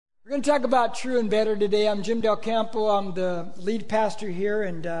We're going to talk about true and better today. I'm Jim Del Campo. I'm the lead pastor here.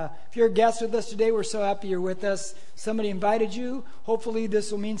 And if you're a guest with us today, we're so happy you're with us. Somebody invited you. Hopefully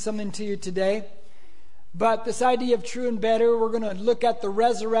this will mean something to you today. But this idea of true and better, we're going to look at the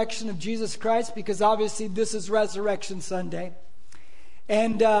resurrection of Jesus Christ, because obviously this is Resurrection Sunday.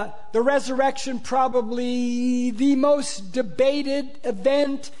 And the resurrection, probably the most debated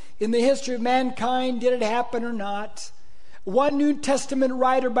event in the history of mankind. Did it happen or not? One New Testament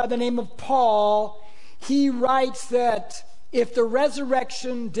writer by the name of Paul, he writes that if the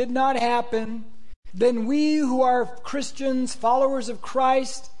resurrection did not happen, then we who are Christians, followers of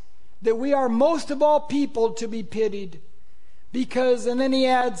Christ, that we are most of all people to be pitied. Because, and then he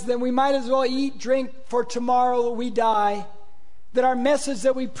adds, then we might as well eat, drink, for tomorrow we die. That our message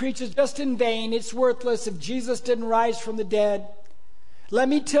that we preach is just in vain. It's worthless if Jesus didn't rise from the dead. Let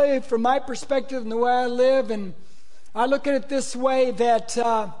me tell you, from my perspective and the way I live, and I look at it this way, that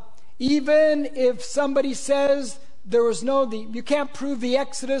even if somebody says you can't prove the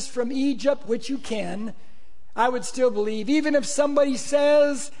Exodus from Egypt, which you can, I would still believe. Even if somebody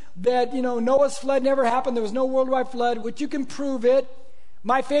says that, Noah's flood never happened, there was no worldwide flood, which you can prove it,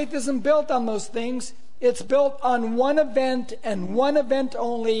 my faith isn't built on those things. It's built on one event and one event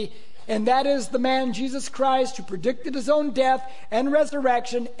only, and that is the man Jesus Christ, who predicted his own death and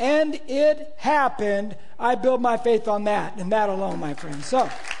resurrection, and it happened. I build my faith on that, and that alone, my friends.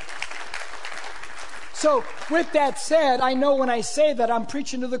 So with that said, I know when I say that I'm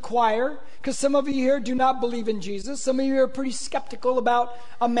preaching to the choir, because some of you here do not believe in Jesus. Some of you are pretty skeptical about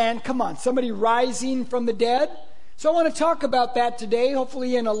a man, somebody rising from the dead. So I want to talk about that today,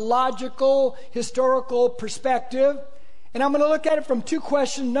 hopefully in a logical, historical perspective. And I'm going to look at it from two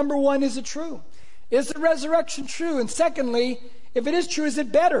questions. Number one, is it true? Is the resurrection true? And secondly, if it is true, is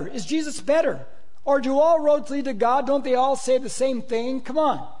it better? Is Jesus better? Or do all roads lead to God? Don't they all say the same thing? Come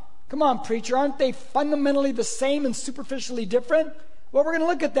on, preacher. Aren't they fundamentally the same and superficially different? Well, we're going to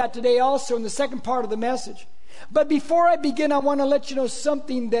look at that today also in the second part of the message. But before I begin, I want to let you know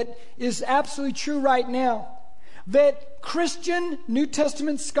something that is absolutely true right now. That Christian New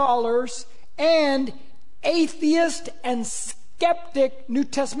Testament scholars and atheist and skeptic New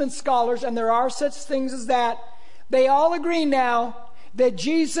Testament scholars, and there are such things as that, they all agree now that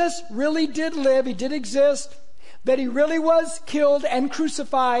Jesus really did live, he did exist, that he really was killed and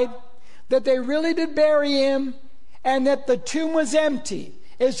crucified, that they really did bury him, and that the tomb was empty.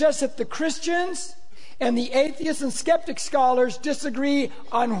 It's just that the Christians and the atheist and skeptic scholars disagree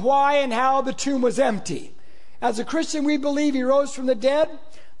on why and how the tomb was empty. As a Christian, we believe he rose from the dead.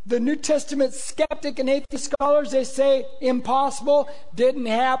 The New Testament skeptic and atheist scholars, they say impossible, didn't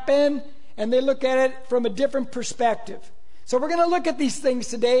happen, and they look at it from a different perspective. So we're going to look at these things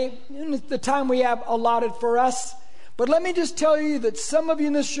today in the time we have allotted for us. But let me just tell you that some of you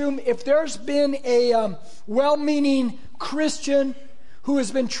in this room, if there's been a well-meaning Christian who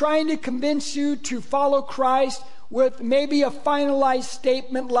has been trying to convince you to follow Christ with maybe a finalized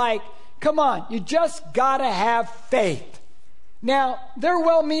statement like, come on, you just got to have faith. Now, they're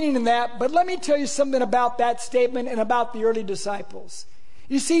well-meaning in that, but let me tell you something about that statement and about the early disciples.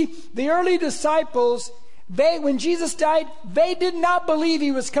 You see, the early disciples, when Jesus died, they did not believe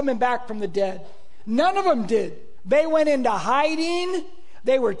he was coming back from the dead. None of them did. They went into hiding.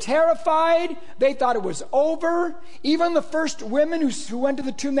 They were terrified. They thought it was over. Even the first women who went to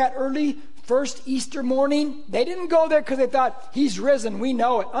the tomb that early first Easter morning, they didn't go there because they thought, he's risen, we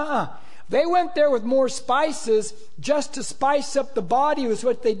know it. They went there with more spices just to spice up the body, was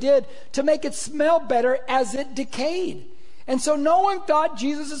what they did, to make it smell better as it decayed. And so no one thought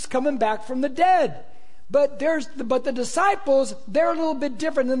Jesus is coming back from the dead. But the disciples, they're a little bit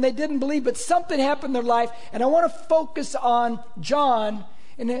different than they didn't believe, but something happened in their life. And I want to focus on John.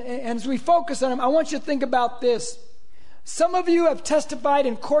 And as we focus on him, I want you to think about this. Some of you have testified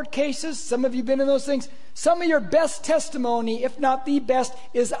in court cases. Some of you have been in those things. Some of your best testimony, if not the best,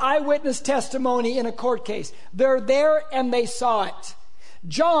 is eyewitness testimony in a court case. They're there and they saw it.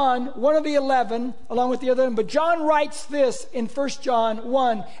 John, one of the 11, along with the other, but John writes this in 1 John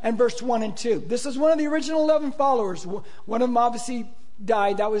 1 and verse 1 and 2. This is one of the original 11 followers. One of them obviously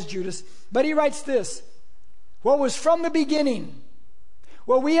died. That was Judas. But he writes this. What was from the beginning,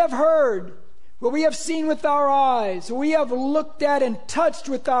 what we have heard, what we have seen with our eyes, what we have looked at and touched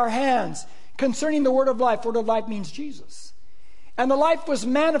with our hands concerning the word of life. Word of life means Jesus. And the life was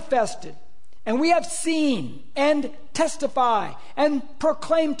manifested. And we have seen and testify and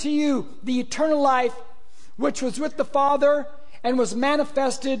proclaim to you the eternal life which was with the Father and was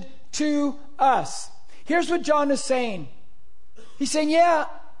manifested to us. Here's what John is saying. He's saying, yeah,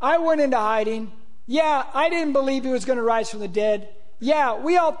 I went into hiding. Yeah, I didn't believe he was going to rise from the dead. Yeah,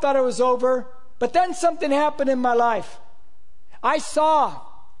 we all thought it was over, but then something happened in my life. I saw,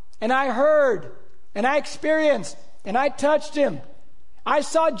 and I heard, and I experienced, and I touched him. I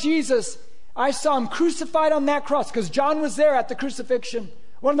saw Jesus. I saw him crucified on that cross, because John was there at the crucifixion.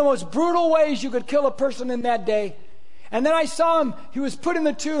 One of the most brutal ways you could kill a person in that day. And then I saw him, he was put in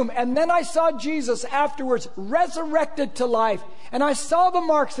the tomb. And then I saw Jesus afterwards resurrected to life. And I saw the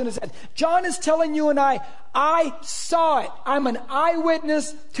marks in his head. John is telling you and I saw it. I'm an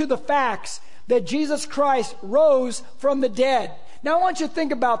eyewitness to the facts that Jesus Christ rose from the dead. Now I want you to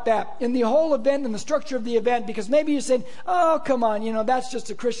think about that in the whole event and the structure of the event, because maybe you're saying, oh, come on, that's just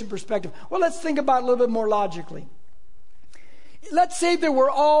a Christian perspective. Well, let's think about it a little bit more logically. Let's say there were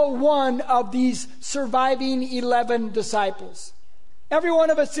all one of these surviving 11 disciples. Every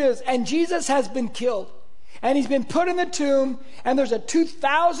one of us is. And Jesus has been killed. And he's been put in the tomb. And there's a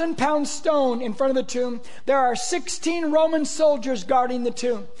 2,000-pound stone in front of the tomb. There are 16 Roman soldiers guarding the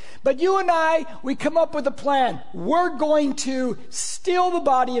tomb. But you and I, we come up with a plan. We're going to steal the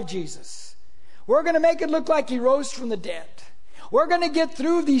body of Jesus. We're going to make it look like he rose from the dead. We're going to get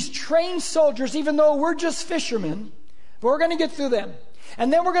through these trained soldiers, even though we're just fishermen. But we're going to get through them.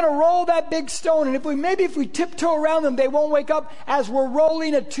 And then we're going to roll that big stone. And if we tiptoe around them, they won't wake up as we're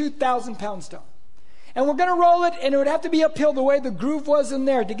rolling a 2,000-pound stone. And we're going to roll it, and it would have to be uphill the way the groove was in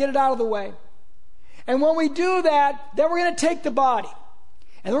there to get it out of the way. And when we do that, then we're going to take the body.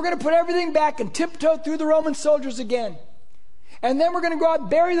 And we're going to put everything back and tiptoe through the Roman soldiers again. And then we're going to go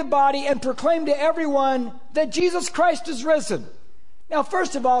out, bury the body, and proclaim to everyone that Jesus Christ is risen. Now,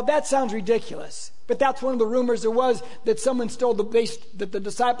 first of all, that sounds ridiculous. But that's one of the rumors there was, that that the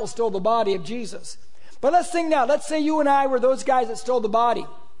disciples stole the body of Jesus. But let's think now. Let's say you and I were those guys that stole the body.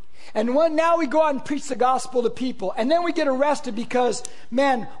 And now we go out and preach the gospel to people. And then we get arrested because,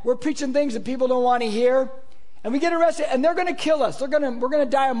 man, we're preaching things that people don't want to hear. And we get arrested, and they're going to kill us. We're going to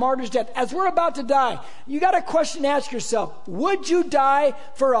die a martyr's death. As we're about to die, you got a question to ask yourself. Would you die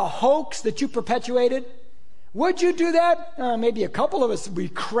for a hoax that you perpetuated? Would you do that? Maybe a couple of us would be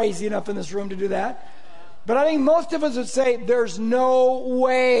crazy enough in this room to do that. But I think most of us would say, there's no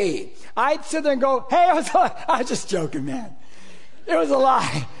way. I'd sit there and go, hey, I was just joking, man. It was a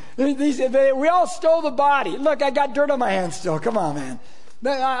lie. We all stole the body. Look, I got dirt on my hands still. Come on, man.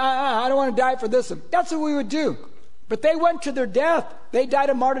 I don't want to die for this one. That's what we would do. But they went to their death. They died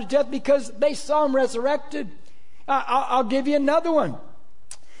a martyr's death because they saw him resurrected. I'll give you another one.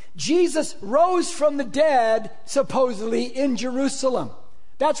 Jesus rose from the dead, supposedly, in Jerusalem.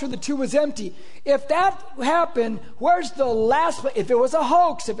 That's where the tomb was empty. If that happened, where's the last place? If it was a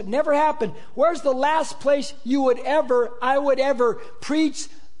hoax, if it never happened, where's the last place I would ever preach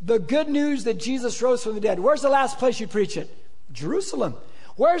the good news that Jesus rose from the dead? Where's the last place you'd preach it? Jerusalem.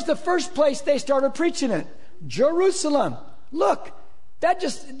 Where's the first place they started preaching it? Jerusalem. Look, that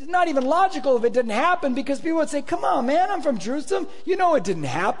just not even logical if it didn't happen, because people would say, come on, man, I'm from Jerusalem. You know it didn't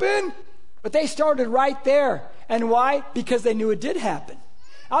happen. But they started right there. And why? Because they knew it did happen.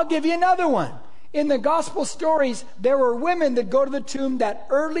 I'll give you another one. In the gospel stories, there were women that go to the tomb that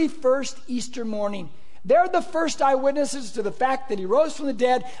early first Easter morning. They're the first eyewitnesses to the fact that he rose from the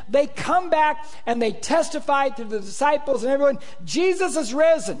dead. They come back and they testify to the disciples and everyone, Jesus is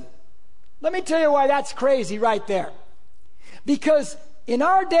risen. Let me tell you why that's crazy right there. Because in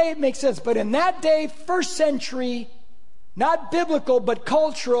our day it makes sense, but in that day, first century, not biblical but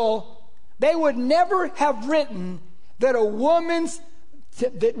cultural, they would never have written that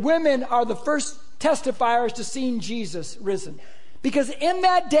that women are the first testifiers to seeing Jesus risen. Because in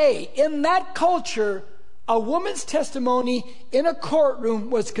that day, in that culture, a woman's testimony in a courtroom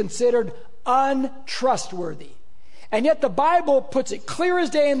was considered untrustworthy. And yet the Bible puts it clear as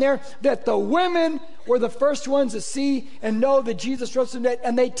day in there that the women were the first ones to see and know that Jesus rose from the dead,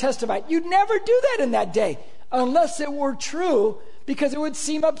 and they testified. You'd never do that in that day unless it were true, because it would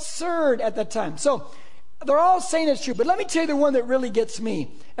seem absurd at that time. So they're all saying it's true, but let me tell you the one that really gets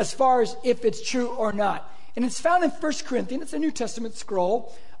me as far as if it's true or not. And it's found in 1 Corinthians. It's a New Testament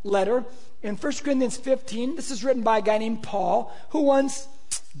scroll letter. In 1 Corinthians 15, this is written by a guy named Paul, who once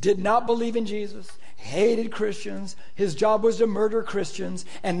did not believe in Jesus, hated Christians. His job was to murder Christians.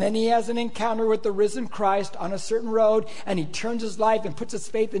 And then he has an encounter with the risen Christ on a certain road, and he turns his life and puts his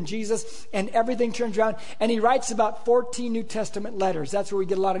faith in Jesus, and everything turns around. And he writes about 14 New Testament letters. That's where we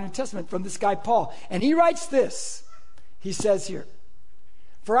get a lot of New Testament from this guy, Paul. And he writes this. He says here,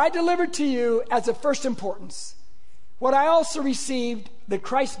 "For I delivered to you as of first importance what I also received, that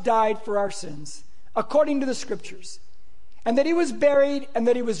Christ died for our sins, according to the Scriptures, and that he was buried, and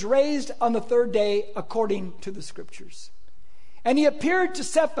that he was raised on the third day, according to the Scriptures. And he appeared to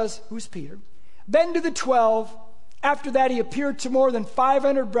Cephas," who's Peter, "then to the 12, After that, he appeared to more than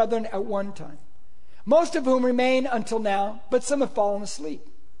 500 brethren at one time, most of whom remain until now, but some have fallen asleep.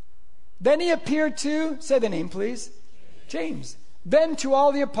 Then he appeared to, say the name please, James. Then to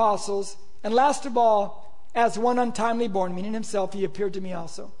all the apostles, and last of all, as one untimely born, meaning himself, he appeared to me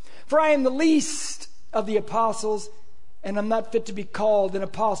also. For I am the least of the apostles, and I'm not fit to be called an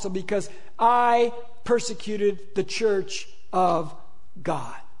apostle because I persecuted the church of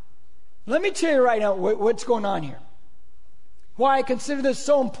God. Let me tell you right now what's going on here. Why I consider this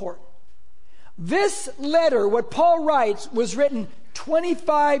so important. This letter, what Paul writes, was written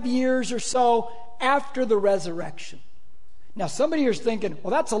 25 years or so after the resurrection. Now, somebody here is thinking,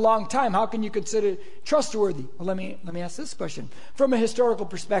 well, that's a long time. How can you consider it trustworthy? Well, let me ask this question from a historical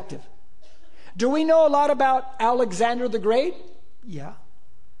perspective. Do we know a lot about Alexander the Great? Yeah.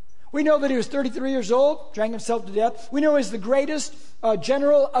 We know that he was 33 years old, drank himself to death. We know he's the greatest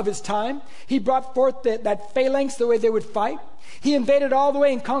general of his time. He brought forth that phalanx, the way they would fight. He invaded all the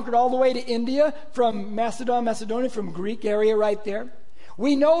way and conquered all the way to India from Macedonia, from Greek area right there.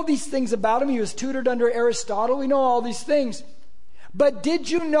 We know these things about him. He was tutored under Aristotle. We know all these things. But did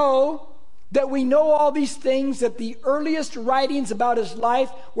you know that we know all these things, that the earliest writings about his life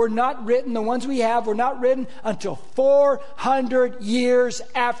were not written, the ones we have were not written until 400 years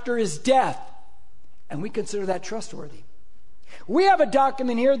after his death? And we consider that trustworthy. We have a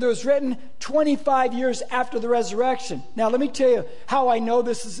document here that was written 25 years after the resurrection. Now, let me tell you how I know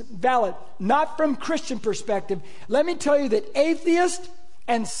this is valid. Not from Christian perspective. Let me tell you that atheists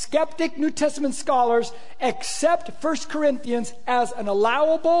and skeptic New Testament scholars accept 1 Corinthians as an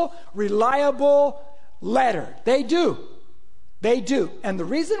allowable, reliable letter. They do. They do. And the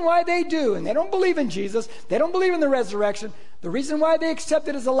reason why they do, and they don't believe in Jesus, they don't believe in the resurrection, the reason why they accept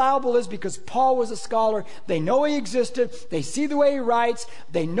it as allowable is because Paul was a scholar. They know he existed. They see the way he writes.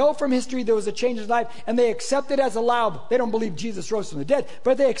 They know from history there was a change in his life, and they accept it as allowable. They don't believe Jesus rose from the dead,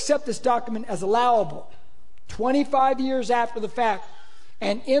 but they accept this document as allowable. 25 years after the fact.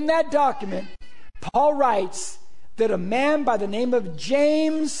 And in that document, Paul writes that a man by the name of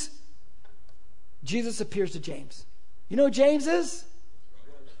James, Jesus appears to James. You know who James is?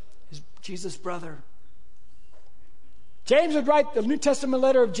 He's Jesus' brother. James would write the New Testament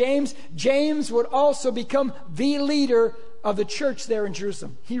letter of James. James would also become the leader of the church there in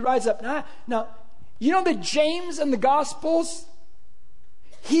Jerusalem. He rises up. Now, you know that James in the Gospels,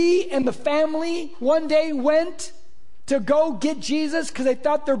 he and the family one day went to go get Jesus because they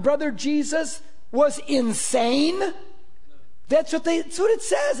thought their brother Jesus was insane. That's what it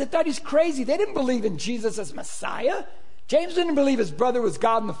says. They thought he's crazy. They didn't believe in Jesus as Messiah. James didn't believe his brother was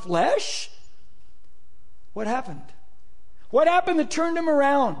God in the flesh. What happened? What happened that turned him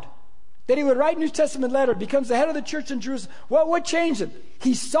around? That he would write a New Testament letter, becomes the head of the church in Jerusalem. What changed him?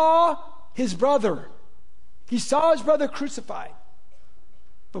 He saw his brother. He saw his brother crucified.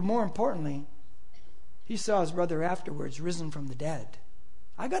 But more importantly, he saw his brother afterwards risen from the dead.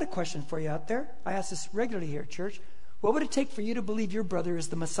 I got a question for you out there. I ask this regularly here at church. What would it take for you to believe your brother is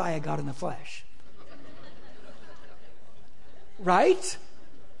the Messiah, God in the flesh? Right?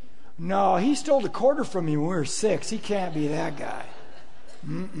 No, he stole a quarter from me when we were 6. He can't be that guy.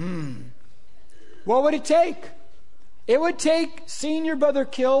 What would it take? It would take seeing your brother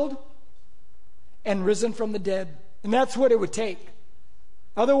killed and risen from the dead. And that's what it would take.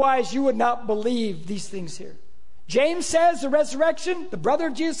 Otherwise, you would not believe these things here. James says the resurrection, the brother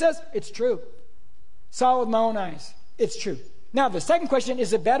of Jesus says, it's true. Saw it with my own eyes. It's true. Now, the second question,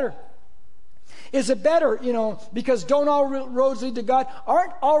 is it better? Is it better, because don't all roads lead to God?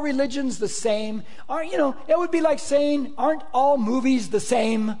 Aren't all religions the same? It would be like saying, aren't all movies the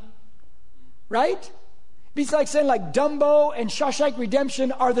same? Right? It's like saying like Dumbo and Shawshank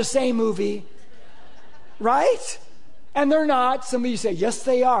Redemption are the same movie. Right? And they're not. Some of you say, yes,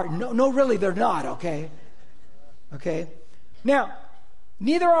 they are. No, really, they're not, okay? Okay? Now,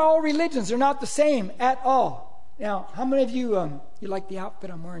 neither are all religions. They're not the same at all. Now, how many of you, you like the outfit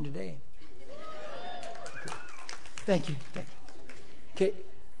I'm wearing today? Thank you. Okay.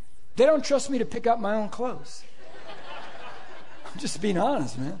 They don't trust me to pick up my own clothes. I'm just being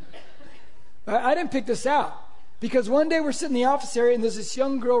honest, man. I didn't pick this out. Because one day we're sitting in the office area and there's this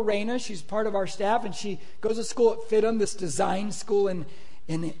young girl, Raina. She's part of our staff and she goes to school at FITM, this design school in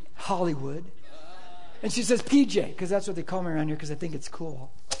Hollywood. And she says, PJ, because that's what they call me around here because I think it's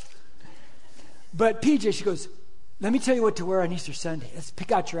cool. But PJ, she goes, let me tell you what to wear on Easter Sunday. Let's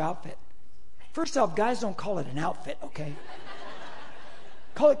pick out your outfit. First off, guys don't call it an outfit, okay?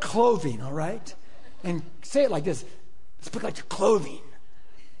 Call it clothing, all right? And say it like this. Let's pick out your clothing.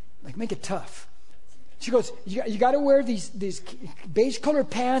 Like, make it tough. She goes, you got to wear these beige colored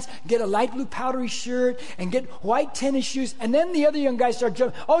pants, get a light blue powdery shirt, and get white tennis shoes. And then the other young guys start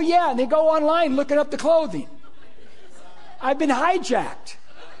jumping. Oh yeah, and they go online looking up the clothing. I've been hijacked.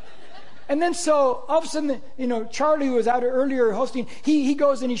 And then so all of a sudden, Charlie, who was out earlier hosting, he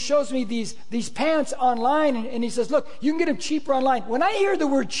goes and he shows me these pants online, and he says, look, you can get them cheaper online. When I hear the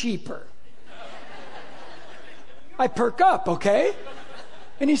word cheaper, I perk up, okay?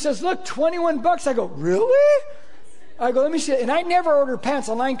 And he says, look, $21. I go, really? I go, let me see. And I never order pants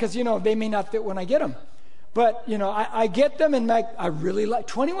online because, they may not fit when I get them. But, I get them and I really like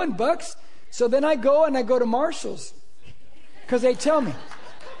 $21. So then I go to Marshall's because they tell me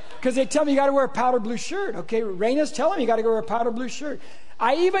you got to wear a powder blue shirt. Okay, Raina's telling me you got to go wear a powder blue shirt.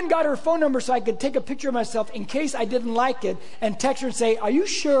 I even got her phone number so I could take a picture of myself in case I didn't like it and text her and say, are you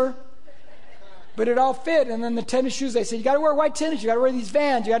sure? But it all fit. And then the tennis shoes, they said, you got to wear white tennis. You got to wear these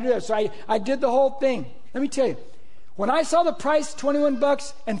Vans. You got to do that. So I did the whole thing. Let me tell you, when I saw the price,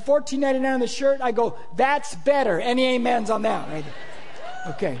 $21 and $14.99 on the shirt, I go, that's better. Any amens on that? Right?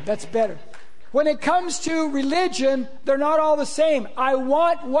 Okay, that's better. When it comes to religion, they're not all the same. I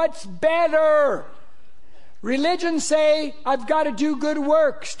want what's better. Religion say, I've got to do good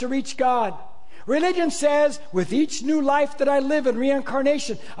works to reach God. Religion says, with each new life that I live in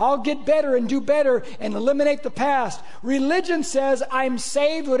reincarnation, I'll get better and do better and eliminate the past. Religion says, I'm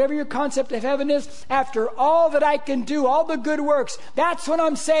saved, whatever your concept of heaven is, after all that I can do, all the good works. That's when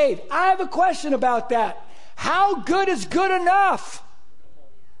I'm saved. I have a question about that. How good is good enough?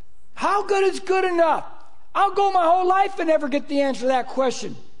 How good is good enough? I'll go my whole life and never get the answer to that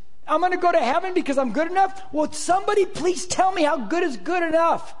question. I'm going to go to heaven because I'm good enough? Well, somebody please tell me how good is good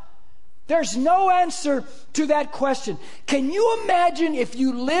enough. There's no answer to that question. Can you imagine if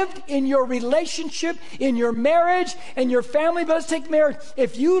you lived in your relationship, in your marriage, and your family, but let's take marriage.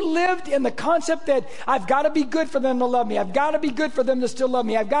 If you lived in the concept that I've got to be good for them to love me. I've got to be good for them to still love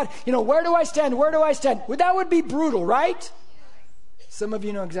me. I've got, where do I stand? Where do I stand? Well, that would be brutal, right? Some of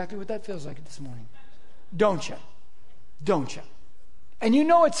you know exactly what that feels like this morning. Don't you? Don't you? And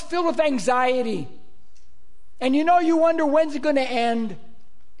it's filled with anxiety. And you wonder, when's it going to end?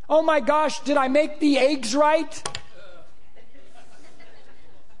 Oh my gosh, did I make the eggs right?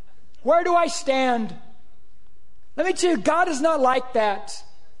 Where do I stand? Let me tell you, God is not like that.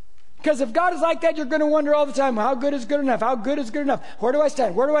 Because if God is like that, you're going to wonder all the time, how good is good enough? How good is good enough? Where do I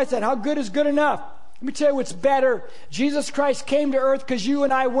stand? Where do I stand? How good is good enough? Let me tell you what's better. Jesus Christ came to earth because you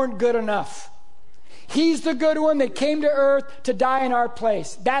and I weren't good enough. He's the good one that came to earth to die in our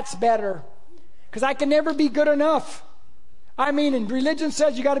place. That's better. Because I can never be good enough. And religion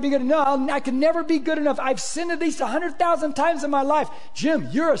says you got to be good enough. No, I can never be good enough. I've sinned at least 100,000 times in my life. Jim,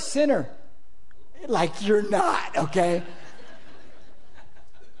 you're a sinner. Like you're not, okay?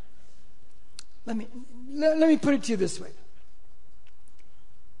 Let me put it to you this way.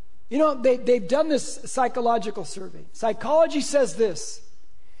 They've done this psychological survey. Psychology says this.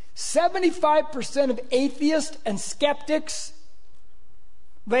 75% of atheists and skeptics,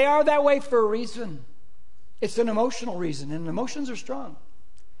 they are that way for a reason. It's an emotional reason, and emotions are strong.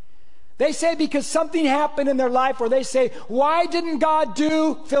 They say because something happened in their life, or they say, why didn't God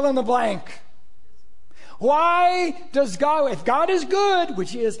do fill in the blank? Why does God, if God is good,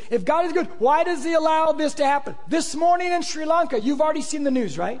 which he is, if God is good, why does he allow this to happen? This morning in Sri Lanka, you've already seen the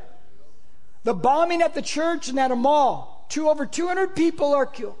news, right? The bombing at the church and at a mall. Over 200 people are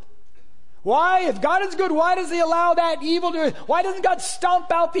killed. Why? If God is good, why does he allow that evil to, why doesn't God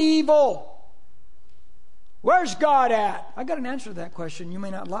stomp out the evil? Where's God at? I got an answer to that question you may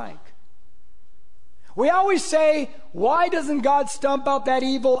not like. We always say, why doesn't God stomp out that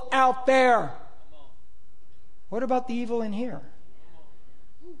evil out there? What about the evil in here?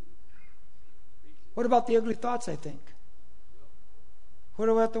 What about the ugly thoughts I think? What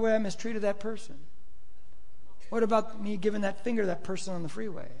about the way I mistreated that person? What about me giving that finger to that person on the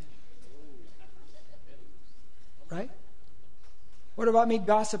freeway? Right? What about me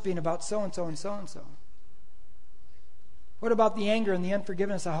gossiping about so-and-so and so-and-so? What about the anger and the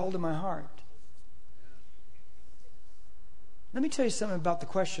unforgiveness I hold in my heart? Let me tell you something about the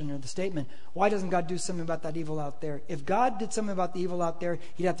question or the statement. Why doesn't God do something about that evil out there? If God did something about the evil out there,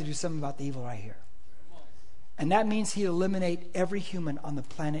 he'd have to do something about the evil right here. And that means he'd eliminate every human on the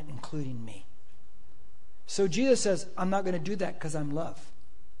planet, including me. So Jesus says, I'm not going to do that because I'm love.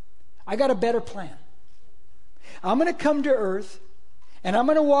 I got a better plan. I'm going to come to earth and I'm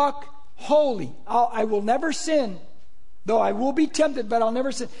going to walk holy. I will never sin. Though I will be tempted, but I'll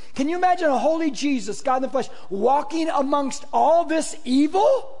never sin. Can you imagine a holy Jesus, God in the flesh, walking amongst all this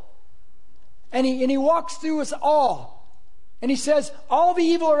evil? And he walks through us all. And he says, all the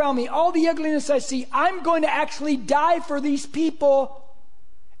evil around me, all the ugliness I see, I'm going to actually die for these people.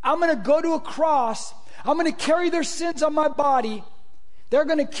 I'm going to go to a cross. I'm going to carry their sins on my body. They're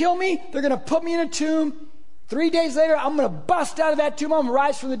going to kill me. They're going to put me in a tomb. 3 days later, I'm going to bust out of that tomb. I'm going to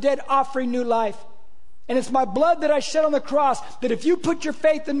rise from the dead, offering new life. And it's my blood that I shed on the cross, that if you put your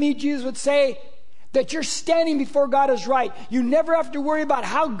faith in me, Jesus would say, that you're standing before God is right. You never have to worry about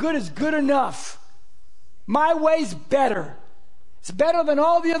how good is good enough. My way's better. It's better than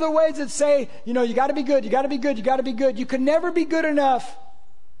all the other ways that say, you got to be good, you got to be good, you got to be good. You can never be good enough.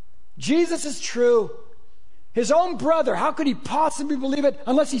 Jesus is true. His own brother, how could he possibly believe it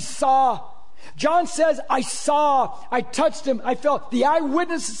unless he saw? John says, I saw, I touched him, I felt. The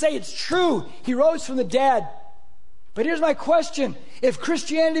eyewitnesses say it's true. He rose from the dead. But here's my question. If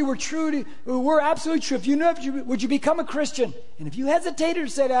Christianity were true, were absolutely true, if you knew it, would you become a Christian? And if you hesitated or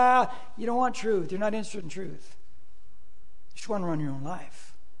said, you don't want truth, you're not interested in truth, you just want to run your own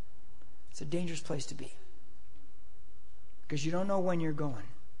life, it's a dangerous place to be. Because you don't know when you're going.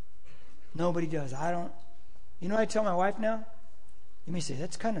 Nobody does. I don't. You know what I tell my wife now? You may say,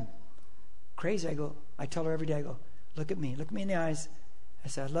 that's kind of crazy. I tell her every day, look at me in the eyes. I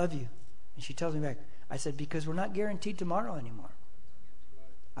say, I love you. And she tells me back, I said, because we're not guaranteed tomorrow anymore.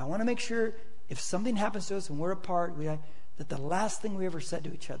 I want to make sure if something happens to us and we're apart, that the last thing we ever said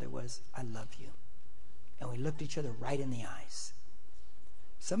to each other was, I love you. And we looked each other right in the eyes.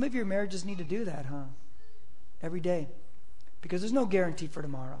 Some of your marriages need to do that, huh? Every day. Because there's no guarantee for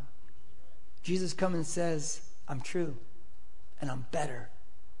tomorrow. Jesus comes and says, I'm true and I'm better.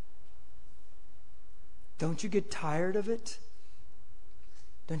 Don't you get tired of it?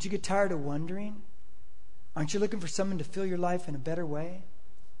 Don't you get tired of wondering? Aren't you looking for someone to fill your life in a better way?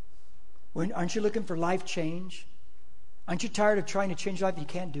 Aren't you looking for life change? Aren't you tired of trying to change your life and you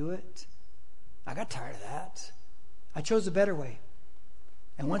can't do it? I got tired of that. I chose a better way.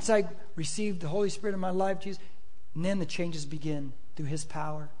 And once I received the Holy Spirit in my life, Jesus, and then the changes begin through His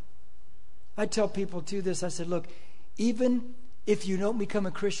power. I tell people too this, I said, look, even if you don't become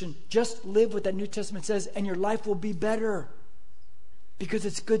a Christian, just live what that New Testament says and your life will be better. Because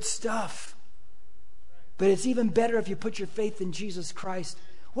it's good stuff. But it's even better if you put your faith in Jesus Christ.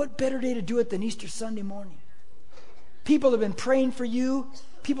 What better day to do it than Easter Sunday morning? People have been praying for you.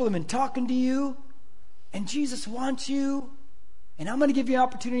 People have been talking to you. And Jesus wants you. And I'm going to give you an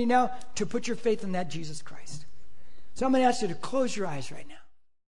opportunity now to put your faith in that Jesus Christ. So I'm going to ask you to close your eyes right now.